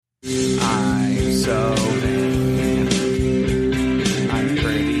so vain. I'm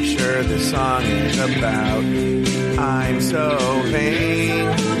pretty sure the song is about I'm so vain.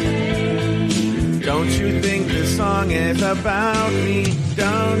 Don't you think the song is about me?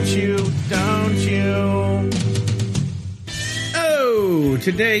 Don't you? Oh,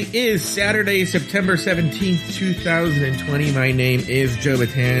 today is Saturday, September 17th, 2020. My name is Joe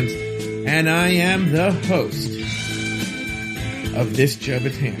Betance, and I am the host of this Joe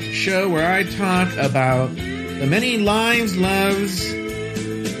Betance show where I talk about the many lives, loves,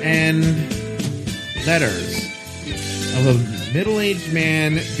 and letters of a middle-aged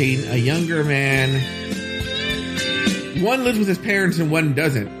man dating a younger man. One lives with his parents and one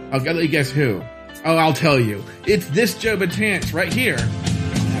doesn't. I'll let you guess who. Oh, I'll tell you. It's this Joe Betance right here on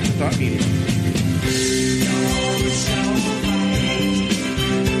Afterthought Media.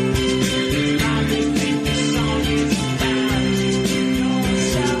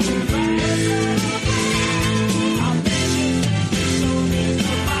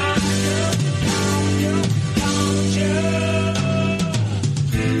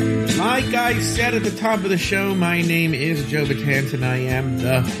 Like I said at the top of the show, my name is Joe Betance, and I am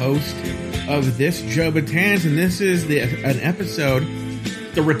the host of this Joe Betance, and this is an episode,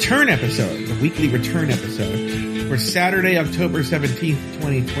 the return episode, the weekly return episode for Saturday, October 17th,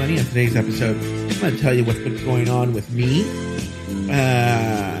 2020. In today's episode, I'm going to tell you what's been going on with me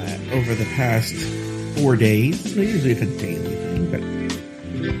over the past 4 days. Usually it's a daily thing, but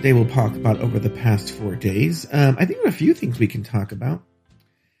today we'll talk about over the past 4 days. I think there are a few things we can talk about.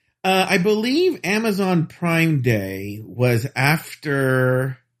 I believe Amazon Prime Day was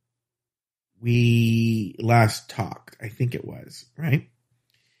after we last talked. I think it was, right?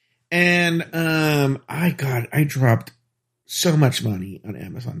 And I dropped so much money on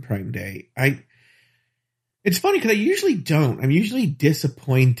Amazon Prime Day. It's funny because I usually don't. I'm usually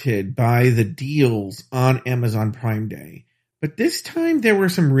disappointed by the deals on Amazon Prime Day. But this time there were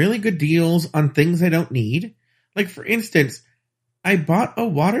some really good deals on things I don't need. Like, for instance, I bought a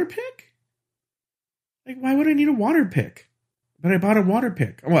water pick. Like, why would I need a water pick? But I bought a water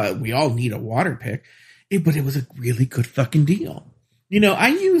pick. Well, we all need a water pick. But it was a really good fucking deal. You know, I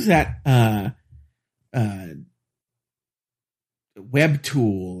use that web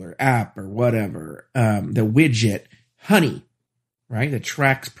tool or app or whatever, the widget, Honey, right? That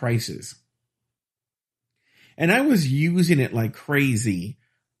tracks prices. And I was using it like crazy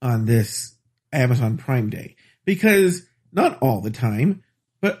on this Amazon Prime Day because not all the time,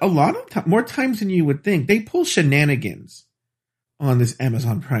 but a lot of more times than you would think, they pull shenanigans on this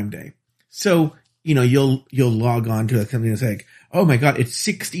Amazon Prime Day. So, you know, you'll log on to a company that's like, oh my God, it's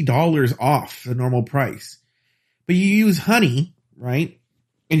 $60 off the normal price. But you use Honey, right?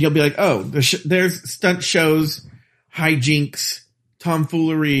 And you'll be like, oh, there's stunt shows, hijinks,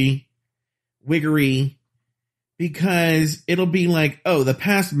 tomfoolery, wiggery, because it'll be like, oh, the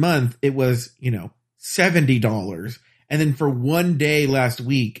past month it was, $70. And then for 1 day last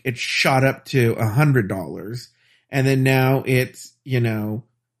week, it shot up to $100. And then now it's, $50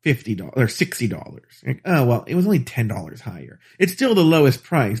 or $60. Like, oh, well, it was only $10 higher. It's still the lowest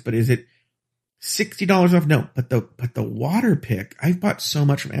price, but is it $60 off? No, but the water pick, I've bought so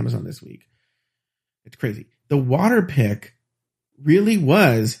much from Amazon this week. It's crazy. The water pick really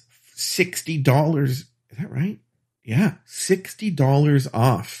was $60. Is that right? Yeah. $60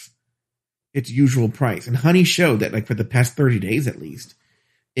 off its usual price. And Honey showed that, like, for the past 30 days at least,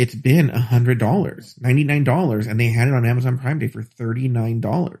 it's been $100, $99, and they had it on Amazon Prime Day for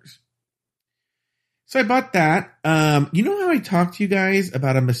 $39. So I bought that. You know how I talked to you guys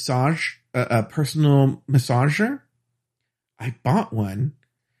about a personal massager? I bought one.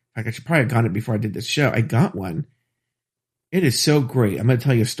 I should probably have gotten it before I did this show. I got one. It is so great. I'm going to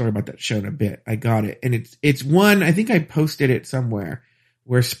tell you a story about that show in a bit. I got it. And it's one, I think I posted it somewhere,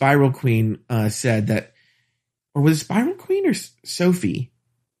 where Spiral Queen said that, or was it Spiral Queen or Sophie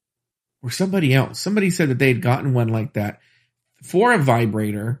or somebody else? Somebody said that they had gotten one like that for a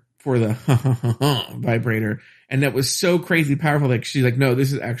vibrator, for the vibrator, and that was so crazy powerful. Like, she's like, no,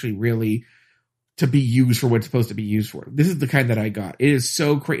 this is actually really to be used for what it's supposed to be used for. This is the kind that I got. It is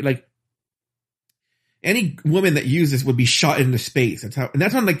so crazy. Like, any woman that used this would be shot into space.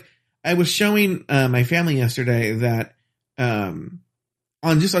 That's on, like, I was showing my family yesterday that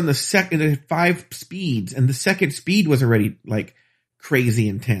on the 5 speeds, and the second speed was already like crazy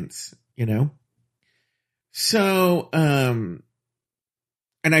intense, So, and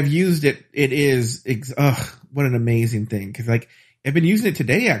I've used it. It is, what an amazing thing. Cause, like, I've been using it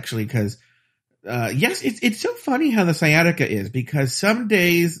today actually, cause, yes, it's so funny how the sciatica is, because some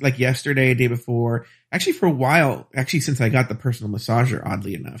days, like yesterday, day before, actually for a while, actually since I got the personal massager,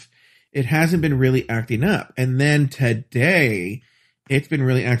 oddly enough, it hasn't been really acting up. And then today, it's been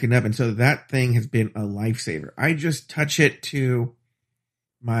really acting up. And so that thing has been a lifesaver. I just touch it to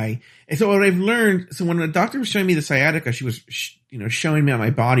and so what I've learned, so when the doctor was showing me the sciatica, she was, showing me on my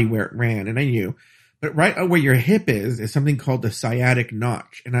body where it ran, and I knew, but right where your hip is something called the sciatic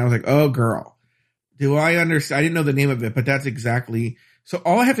notch. And I was like, oh girl, do I understand? I didn't know the name of it, but that's exactly, so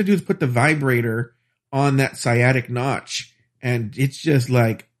all I have to do is put the vibrator on that sciatic notch, and it's just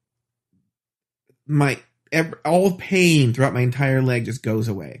like all pain throughout my entire leg just goes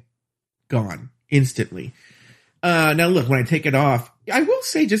away. Gone instantly. Now look, when I take it off, I will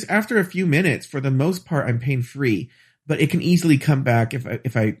say just after a few minutes, for the most part, I'm pain free, but it can easily come back if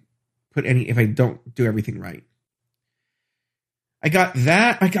I don't do everything right. I got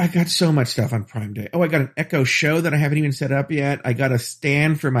that. I got so much stuff on Prime Day. Oh, I got an Echo Show that I haven't even set up yet. I got a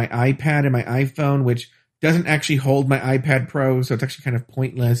stand for my iPad and my iPhone, which doesn't actually hold my iPad Pro, so it's actually kind of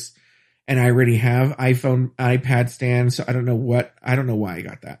pointless. And I already have iPad stands, so I don't know why I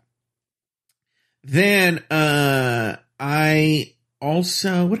got that. Then, I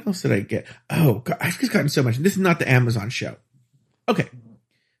also, what else did I get? Oh, God, I've just gotten so much. This is not the Amazon show. Okay.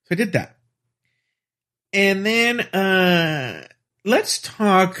 So I did that. And then, let's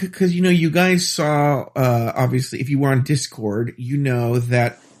talk, because, you guys saw, obviously, if you were on Discord, you know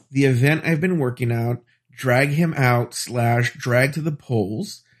that the event I've been working out, Drag Him Out / Drag to the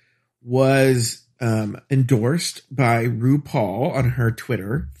Polls, was, endorsed by RuPaul on her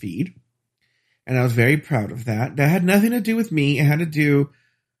Twitter feed. And I was very proud of that. That had nothing to do with me. It had to do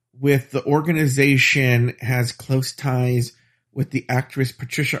with the organization has close ties with the actress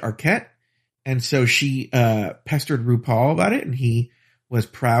Patricia Arquette. And so she pestered RuPaul about it, and he was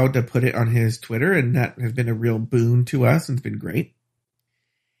proud to put it on his Twitter, and that has been a real boon to us, and it's been great.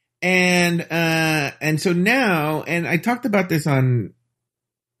 And so now, and I talked about this on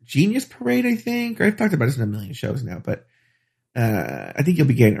Genius Parade, I think, or I've talked about this in a million shows now, but I think you'll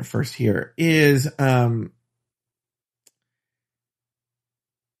be getting it first here, is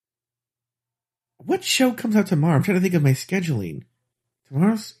what show comes out tomorrow? I'm trying to think of my scheduling.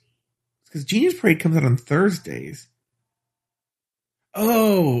 Tomorrow's, because Genius Parade comes out on Thursdays.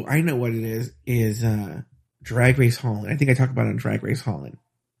 Oh, I know what it is Drag Race Holland. I think I talked about it on Drag Race Holland.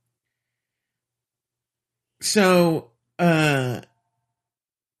 So, there's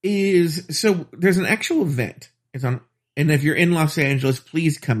an actual event. It's on, and if you're in Los Angeles,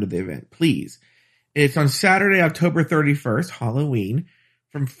 please come to the event, please. It's on Saturday, October 31st, Halloween,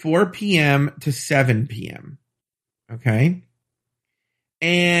 from 4 p.m. to 7 p.m. Okay?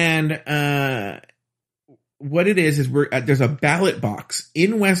 And what it is there's a ballot box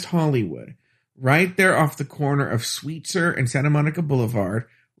in West Hollywood, right there off the corner of Sweetser and Santa Monica Boulevard,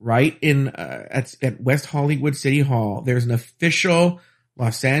 right in at West Hollywood City Hall. There's an official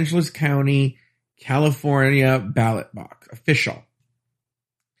Los Angeles County, California ballot box. Official.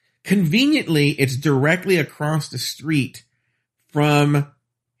 Conveniently, it's directly across the street from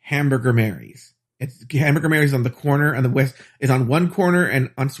Hamburger Mary's. Hamburger Mary's on the corner, and the west is on one corner, and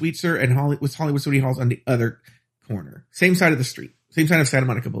on Sweetser and West Hollywood City Hall's on the other corner. Same side of the street. Same side of Santa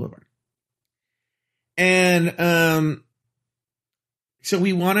Monica Boulevard. And so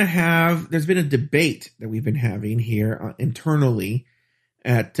we want to there's been a debate that we've been having here internally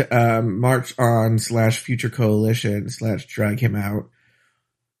at March On / Future Coalition / Drag Him Out.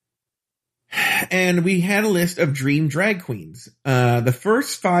 And we had a list of dream drag queens. The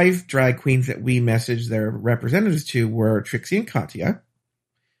first 5 drag queens that we messaged their representatives to were Trixie and Katya,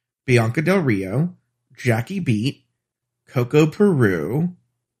 Bianca Del Rio, Jackie Beat, Coco Peru.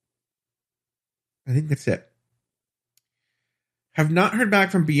 I think that's it. Have not heard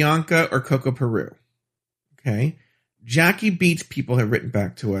back from Bianca or Coco Peru. Okay. Jackie Beat's people have written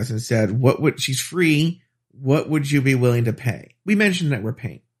back to us and said, she's free. What would you be willing to pay? We mentioned that we're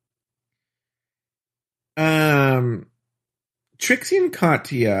paying. Trixie and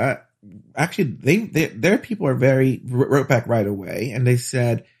Katya, actually, their people are wrote back right away, and they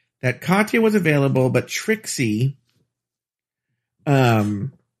said that Katya was available, but Trixie,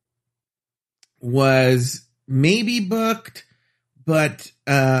 was maybe booked, but,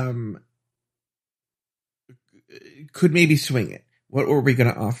 could maybe swing it. What were we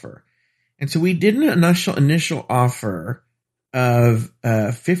going to offer? And so we did an initial offer of,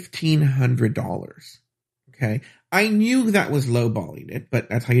 $1,500. Okay. I knew that was lowballing it, but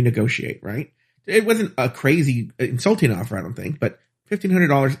that's how you negotiate, right? It wasn't a crazy insulting offer, I don't think, but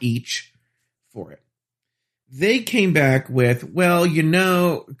 $1,500 each for it. They came back with, well,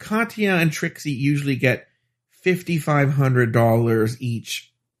 Katya and Trixie usually get $5,500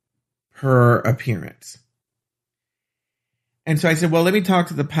 each per appearance. And so I said, well, let me talk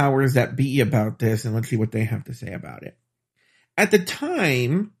to the powers that be about this and let's see what they have to say about it. At the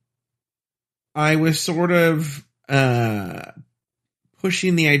time, I was sort of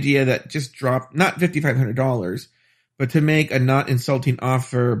pushing the idea that just drop, not $5,500, but to make a not insulting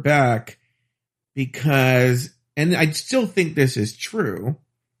offer back because, and I still think this is true,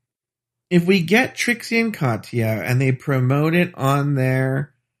 if we get Trixie and Katya and they promote it on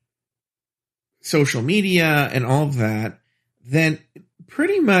their social media and all of that, then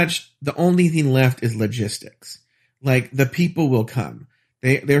pretty much the only thing left is logistics. Like, the people will come.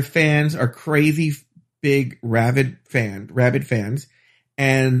 Their fans are crazy, big, rabid fans.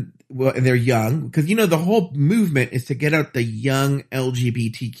 And well, they're young. Because, the whole movement is to get out the young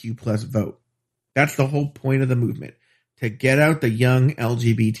LGBTQ plus vote. That's the whole point of the movement. To get out the young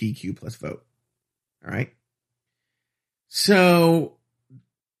LGBTQ plus vote. All right? So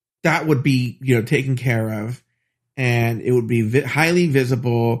that would be, taken care of. And it would be highly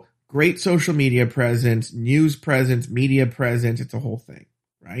visible, great social media presence, news presence, media presence. It's a whole thing,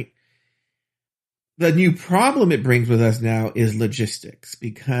 right? The new problem it brings with us now is logistics.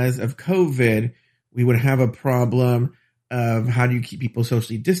 Because of COVID, we would have a problem of how do you keep people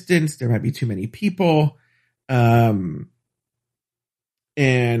socially distanced? There might be too many people. And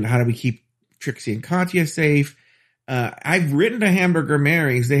how do we keep Trixie and Katya safe? I've written to Hamburger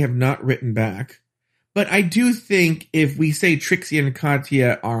Mary's. They have not written back. But I do think if we say Trixie and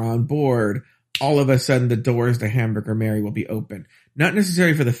Katya are on board, all of a sudden the doors to Hamburger Mary will be open. Not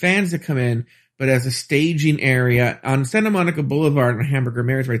necessarily for the fans to come in, but as a staging area on Santa Monica Boulevard and Hamburger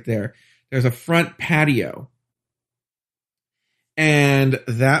Mary's right there. There's a front patio. And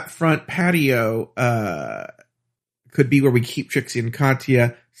that front patio could be where we keep Trixie and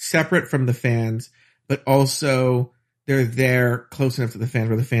Katya separate from the fans, but also they're there close enough to the fans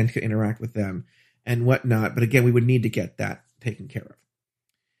where the fans can interact with them and whatnot. But again, we would need to get that taken care of.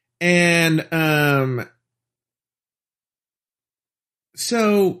 And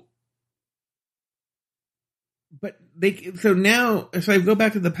so I go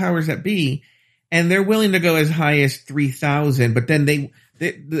back to the powers that be, and they're willing to go as high as 3,000. But then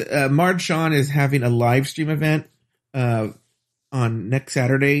Marge Shawn is having a live stream event on next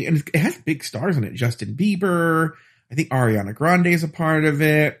Saturday, and it has big stars on it. Justin Bieber, I think Ariana Grande is a part of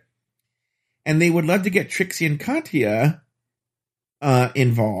it. And they would love to get Trixie and Katya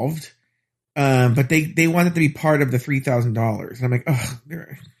involved, but they want it to be part of the $3,000. And I'm like, oh,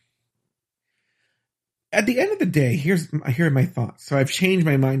 at the end of the day, here are my thoughts. So I've changed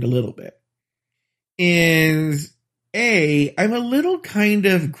my mind a little bit. I'm a little kind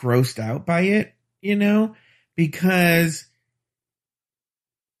of grossed out by it, because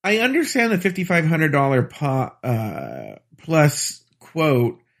I understand the $5,500 plus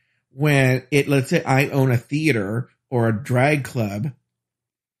quote when let's say I own a theater or a drag club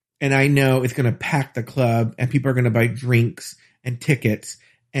and I know it's going to pack the club and people are going to buy drinks and tickets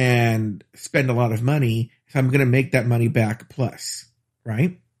and spend a lot of money. So I'm going to make that money back plus,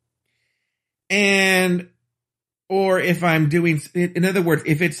 right? Or if I'm doing, in other words, or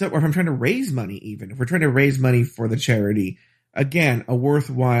if I'm trying to raise money, even if we're trying to raise money for the charity, again, a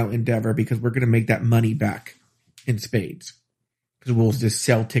worthwhile endeavor because we're going to make that money back in spades. Because we'll just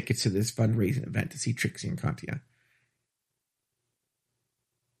sell tickets to this fundraising event to see Trixie and Katya.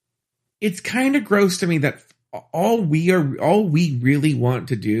 It's kind of gross to me that all we really want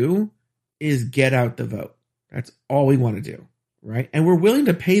to do is get out the vote. That's all we want to do, right? And we're willing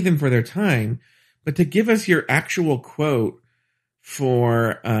to pay them for their time, but to give us your actual quote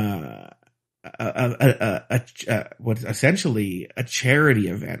for what's essentially a charity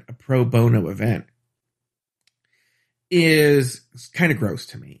event, a pro bono event, is kind of gross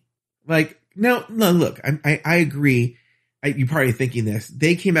to me. Like, no, look, I agree. You're probably thinking this.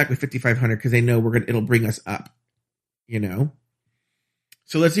 They came back with 5,500 because they know it'll bring us up,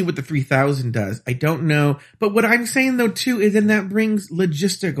 So let's see what the 3,000 does. I don't know. But what I'm saying though too is then that brings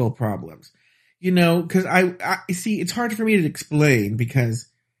logistical problems, because I see it's hard for me to explain because,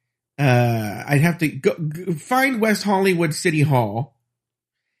 I'd have to go find West Hollywood City Hall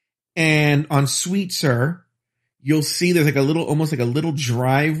and on Sweetser, you'll see there's almost like a little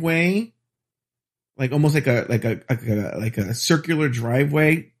driveway, like almost like a circular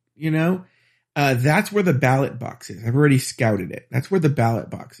driveway, that's where the ballot box is. I've already scouted it. That's where the ballot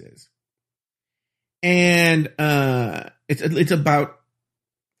box is. And, it's about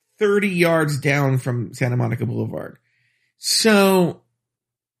 30 yards down from Santa Monica Boulevard. So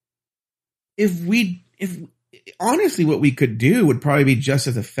if honestly, what we could do would probably be just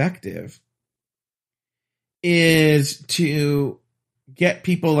as effective is to get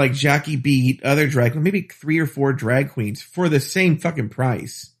people like Jackie Beat, other drag, maybe 3 or 4 drag queens for the same fucking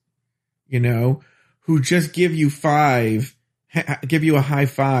price, who just give you a high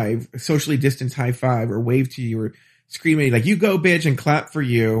five, a socially distanced high five, or wave to you or scream at you like, you go bitch, and clap for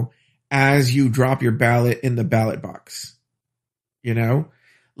you as you drop your ballot in the ballot box.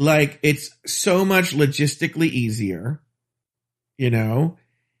 Like, it's so much logistically easier, and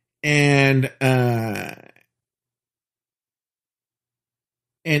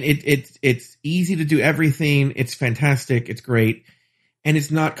it's easy to do everything. It's fantastic. It's great. And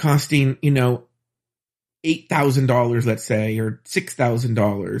it's not costing, $8,000, let's say, or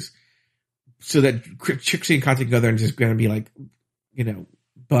 $6,000, so that Trixie and Katya can go there and just going to be like,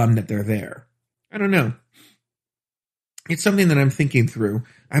 bummed that they're there. I don't know. It's something that I'm thinking through.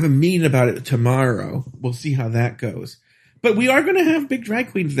 I have a meeting about it tomorrow. We'll see how that goes. But we are going to have big drag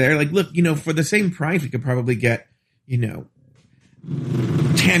queens there. Like, look, for the same price, we could probably get,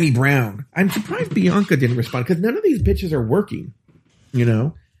 Tammy Brown. I'm surprised Bianca didn't respond, because none of these bitches are working.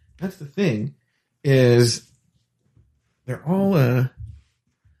 That's the thing, is they're all out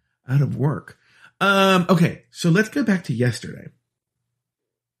of work. Okay, so let's go back to yesterday.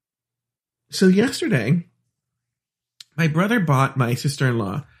 So yesterday, my brother bought my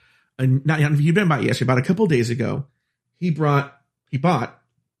sister-in-law, he didn't buy it yesterday, about a couple days ago, he bought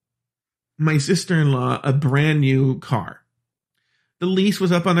my sister-in-law a brand new car. The lease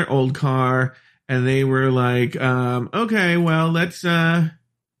was up on their old car, and they were like, okay, well, let's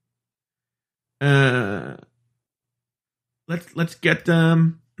get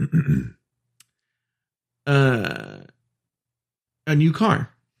a new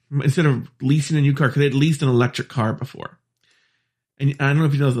car instead of leasing a new car, because they'd leased an electric car before. And I don't know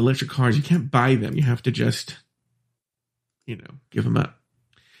if you know, the electric cars, you can't buy them. You have to just, give them up.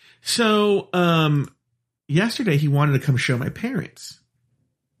 So, yesterday he wanted to come show my parents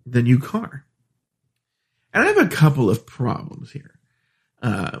the new car. And I have a couple of problems here,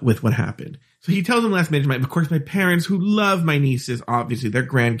 with what happened. So he tells them last minute, of course, my parents, who love my nieces, obviously, they're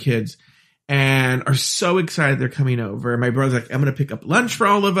grandkids, and are so excited they're coming over. And my brother's like, I'm going to pick up lunch for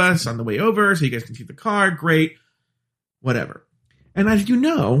all of us on the way over so you guys can see the car. Great. Whatever. And as you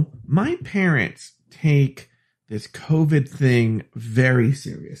know, my parents take this COVID thing very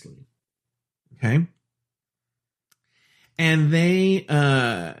seriously. Okay. And they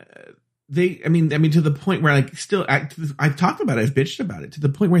to the point where, like, still, I've talked about it, I've bitched about it, to the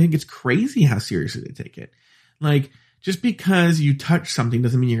point where I think it's crazy how seriously they take it. Like, just because you touch something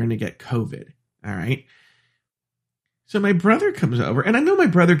doesn't mean you're going to get COVID. All right. So my brother comes over, and I know my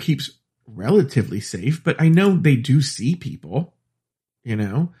brother keeps relatively safe, but I know they do see people, I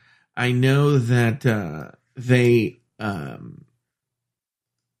know that, they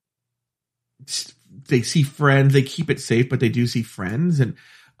see friends, they keep it safe, but they do see friends. And,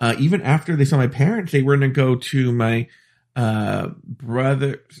 even after they saw my parents, they were going to go to my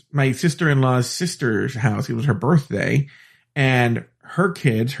my sister-in-law's sister's house. It was her birthday, and her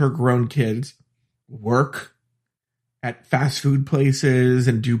grown kids, work at fast food places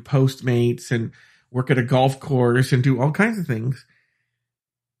and do Postmates and work at a golf course and do all kinds of things.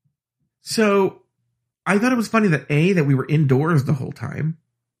 So I thought it was funny that that we were indoors the whole time.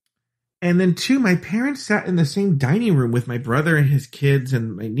 And then 2, my parents sat in the same dining room with my brother and his kids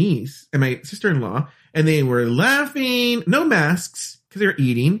and my niece and my sister-in-law, and they were laughing, no masks, because they were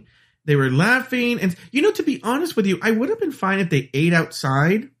eating. They were laughing. And, to be honest with you, I would have been fine if they ate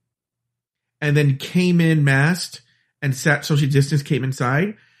outside and then came in masked and sat social distance, came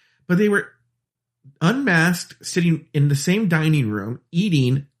inside. But they were unmasked, sitting in the same dining room,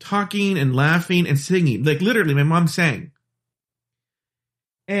 eating, talking and laughing and singing. Like, literally, my mom sang.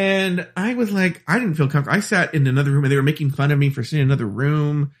 And I was like, I didn't feel comfortable. I sat in another room, and they were making fun of me for sitting in another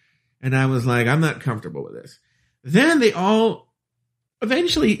room. And I was like, I'm not comfortable with this. Then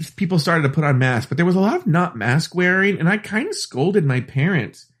eventually people started to put on masks, but there was a lot of not mask wearing. And I kind of scolded my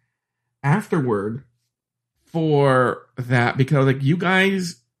parents afterward for that, because I was like, you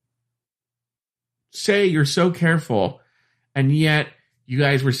guys say you're so careful, and yet you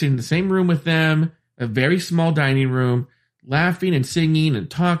guys were sitting in the same room with them, a very small dining room, laughing and singing and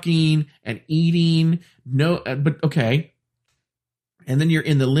talking and eating. But okay. And then you're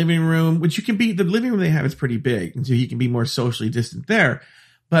in the living room, which the living room they have is pretty big, and so you can be more socially distant there.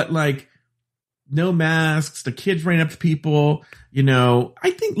 But, like, no masks, the kids running up to people,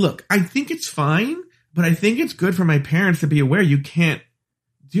 I think it's fine, but I think it's good for my parents to be aware you can't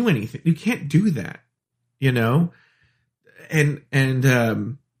do anything. You can't do that, and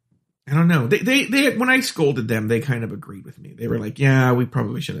I don't know. They when I scolded them, they kind of agreed with me. They were like, yeah, we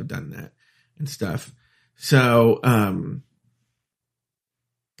probably should have done that and stuff. So,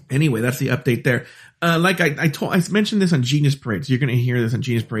 Anyway, that's the update there. Like I mentioned this on Genius Parade, so you're going to hear this on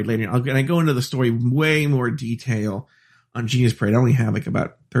Genius Parade later. I go into the story way more detail on Genius Parade. I only have like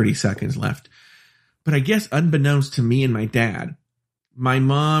about 30 seconds left. But I guess unbeknownst to me and my dad, my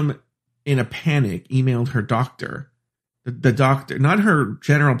mom, in a panic, emailed her doctor, the doctor, not her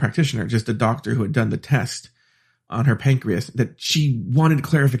general practitioner, just the doctor who had done the test on her pancreas, that she wanted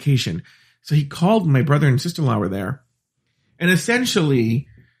clarification. So he called, my brother and sister-in-law were there, and essentially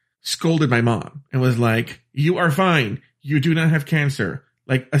scolded my mom and was like, "You are fine. You do not have cancer."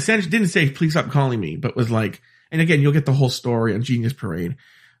 Like, essentially didn't say, "Please stop calling me," but was like, and again, you'll get the whole story on Genius Parade.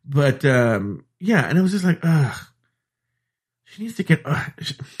 But, yeah, and it was just like, ugh. She needs to get,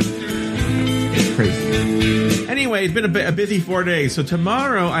 it's crazy. Anyway, it's been a busy 4 days. So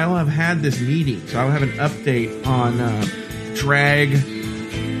tomorrow I'll have had this meeting. So I'll have an update on, drag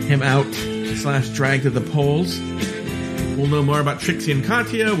him out / drag to the polls. We'll know more about Trixie and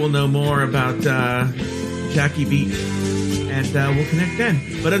Katya. We'll know more about Jackie Beat. And we'll connect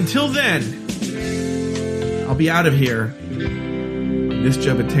then. But until then, I'll be out of here on this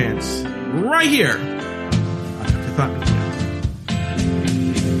Betance right here.